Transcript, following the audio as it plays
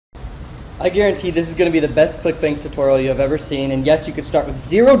I guarantee this is going to be the best Clickbank tutorial you have ever seen. And yes, you can start with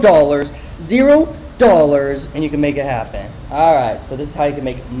 $0, and you can make it happen. Alright, so this is how you can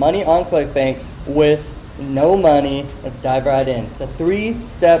make money on Clickbank with no money. Let's dive right in. It's a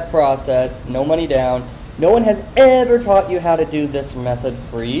 3-step process, no money down. No one has ever taught you how to do this method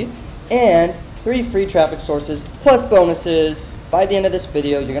free. And 3 free traffic sources plus bonuses. By the end of this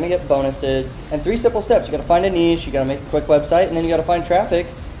video, you're going to get bonuses. And 3 simple steps. You got to find a niche, you got to make a quick website, and then you got to find traffic.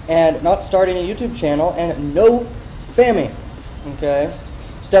 And not starting a YouTube channel, and no spamming. Okay.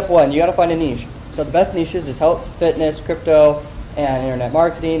 Step 1, you got to find a niche. So the best niches is health, fitness, crypto, and internet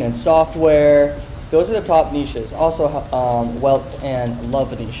marketing and software. Those are the top niches. Also, wealth and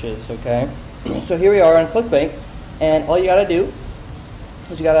love niches. Okay. So here we are on Clickbank, and all you got to do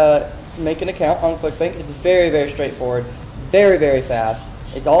is you got to make an account on Clickbank. It's very, very straightforward, very, very fast.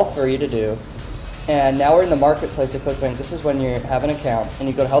 It's all free to do. And now we're in the marketplace of Clickbank. This is when you have an account and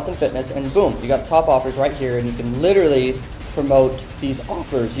you go to health and fitness, and boom, you got the top offers right here, and you can literally promote these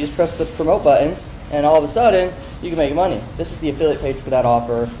offers. You just press the promote button, and all of a sudden you can make money. This is the affiliate page for that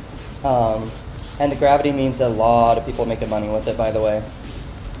offer, and the gravity means that a lot of people are making money with it, by the way.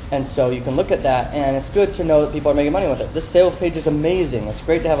 And so you can look at that, and it's good to know that people are making money with it. This sales page is amazing. It's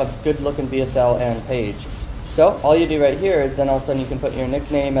great to have a good looking VSL and page. So all you do right here is then all of a sudden you can put your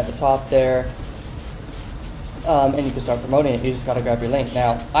nickname at the top there. And you can start promoting it. You just got to grab your link.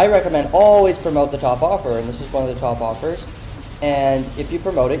 Now, I recommend always promote the top offer, and this is one of the top offers. And if you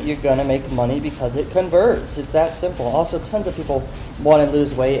promote it, you're going to make money because it converts. It's that simple. Also, tons of people want to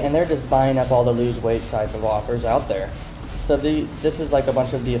lose weight, and they're just buying up all the lose weight type of offers out there. So this is like a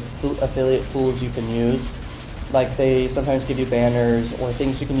bunch of the affiliate tools you can use. Like they sometimes give you banners or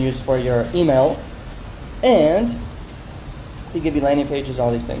things you can use for your email. And they give you landing pages,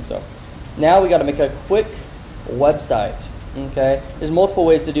 all these things. So now we got to make a quick website. Okay, there's multiple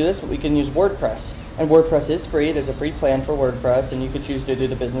ways to do this, but we can use WordPress, and WordPress is free. There's a free plan for WordPress, and you could choose to do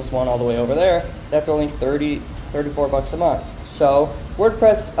the business one all the way over there. That's only $34 a month. So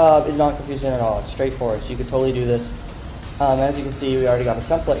WordPress is not confusing at all. It's straightforward, so you could totally do this. As you can see, we already got a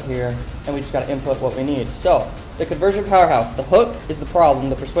template here, and we just got to input what we need. So the conversion powerhouse, the hook is the problem,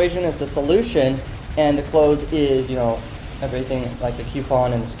 the persuasion is the solution, and the close is, you know, everything like the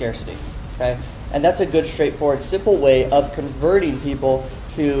coupon and the scarcity. Okay, and that's a good, straightforward, simple way of converting people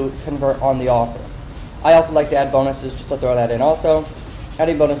to convert on the offer. I also like to add bonuses, just to throw that in also.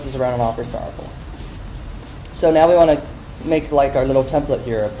 Adding bonuses around an offer is powerful. So now we want to make like our little template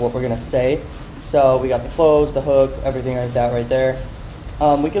here of what we're going to say. So we got the close, the hook, everything like that right there.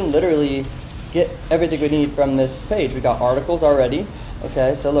 We can literally get everything we need from this page. We got articles already.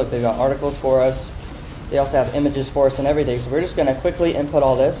 Okay, so look, they've got articles for us. They also have images for us and everything. So we're just going to quickly input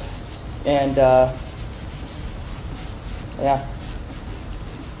all this. And yeah,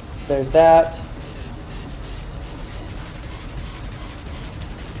 so there's that.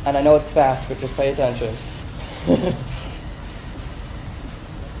 And I know it's fast, but just pay attention.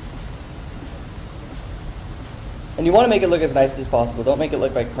 And you want to make it look as nice as possible. Don't make it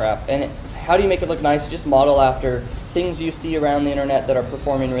look like crap. And how do you make it look nice? Just model after things you see around the internet that are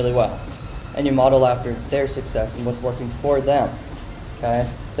performing really well. And you model after their success and what's working for them. Okay,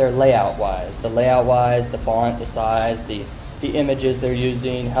 they're layout-wise, the font, the size, the images they're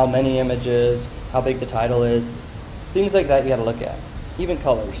using, how many images, how big the title is, things like that you got to look at, even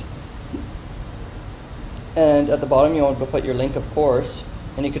colors. And at the bottom you want to put your link, of course,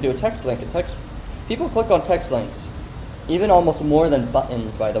 and you could do a text link. People click on text links, even almost more than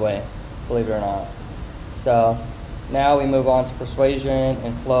buttons, by the way, believe it or not. So now we move on to persuasion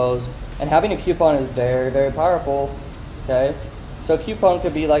and close, and having a coupon is very, very powerful. Okay. So a coupon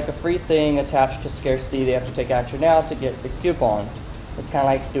could be like a free thing attached to scarcity. They have to take action now to get the coupon. It's kind of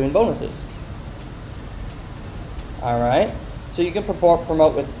like doing bonuses. Alright, so you can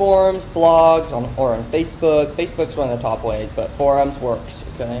promote with forums, blogs, or on Facebook. Facebook's one of the top ways, but forums works,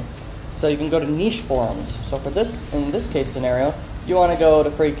 okay? So you can go to niche forums. So for this, in this case scenario, you want to go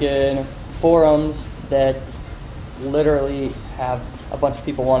to freaking forums that literally have a bunch of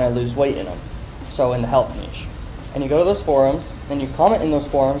people want to lose weight in them. So in the health niche. And you go to those forums, and you comment in those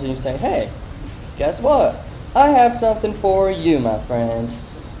forums, and you say, hey, guess what? I have something for you, my friend.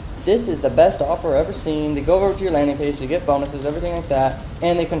 This is the best offer I've ever seen. They go over to your landing page, they get bonuses, everything like that,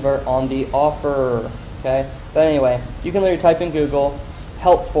 and they convert on the offer, okay? But anyway, you can literally type in Google,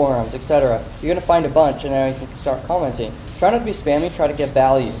 help forums, etc. You're going to find a bunch, and then you can start commenting. Try not to be spammy, try to get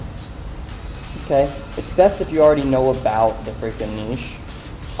value, okay? It's best if you already know about the freaking niche.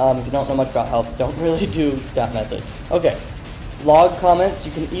 If you don't know much about health, don't really do that method. Okay, Blog comments,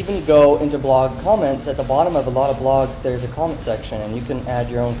 you can even go into blog comments. At the bottom of a lot of blogs, there's a comment section, and you can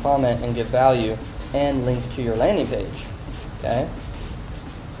add your own comment and give value and link to your landing page. Okay?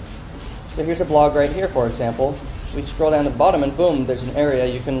 So here's a blog right here, for example. We scroll down to the bottom, and boom, there's an area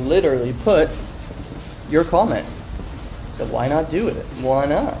you can literally put your comment. So why not do it? Why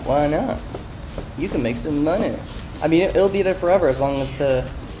not? Why not? You can make some money. I mean, it'll be there forever as long as the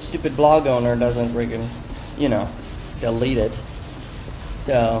stupid blog owner doesn't freaking, you know, delete it.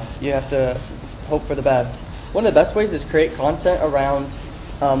 So you have to hope for the best. One of the best ways is create content around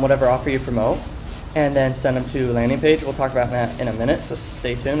whatever offer you promote, and then send them to a landing page. We'll talk about that in a minute, so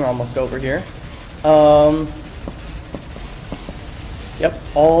stay tuned. We're almost over here. Yep,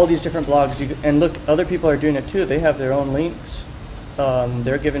 all these different blogs. And look, other people are doing it too. They have their own links.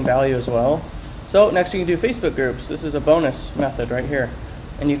 They're giving value as well. So next you can do Facebook groups. This is a bonus method right here.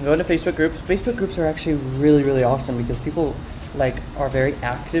 And you can go into Facebook groups. Facebook groups are actually really, really awesome because people are very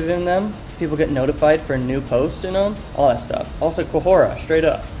active in them. People get notified for new posts in them, all that stuff. Also Quora, straight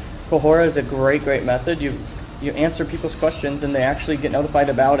up. Quora is a great method. You answer people's questions and they actually get notified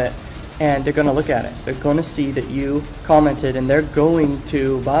about it, and they're gonna look at it. They're gonna see that you commented and they're going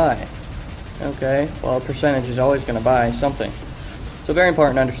to buy. Okay, well, a percentage is always gonna buy something. So very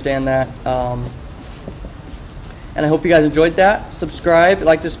important to understand that. And I hope you guys enjoyed that. Subscribe,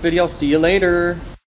 like this video. See you later.